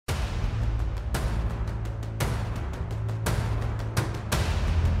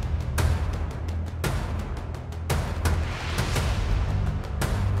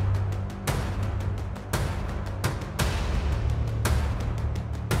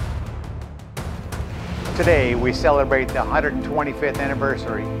Today, we celebrate the 125th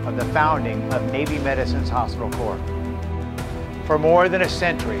anniversary of the founding of Navy Medicine's Hospital Corps. For more than a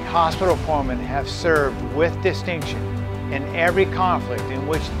century, hospital corpsmen have served with distinction in every conflict in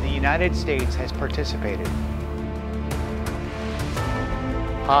which the United States has participated.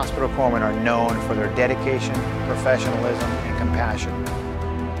 Hospital corpsmen are known for their dedication, professionalism, and compassion.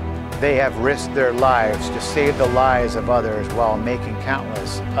 They have risked their lives to save the lives of others while making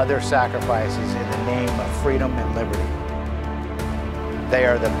countless other sacrifices in the name of freedom and liberty. They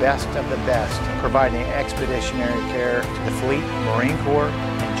are the best of the best, providing expeditionary care to the Fleet, Marine Corps,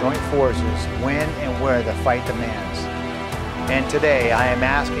 and Joint Forces when and where the fight demands. And today I am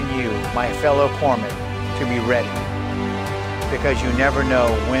asking you, my fellow corpsmen, to be ready, because you never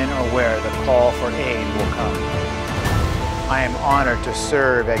know when or where the call for aid will come. I am honored to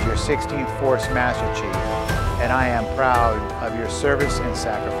serve as your 16th Force Master Chief, and I am proud of your service and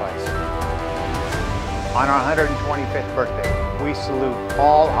sacrifice. On our 125th birthday, we salute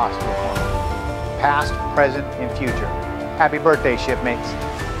all hospital corpsmen, past, present, and future. Happy birthday, shipmates.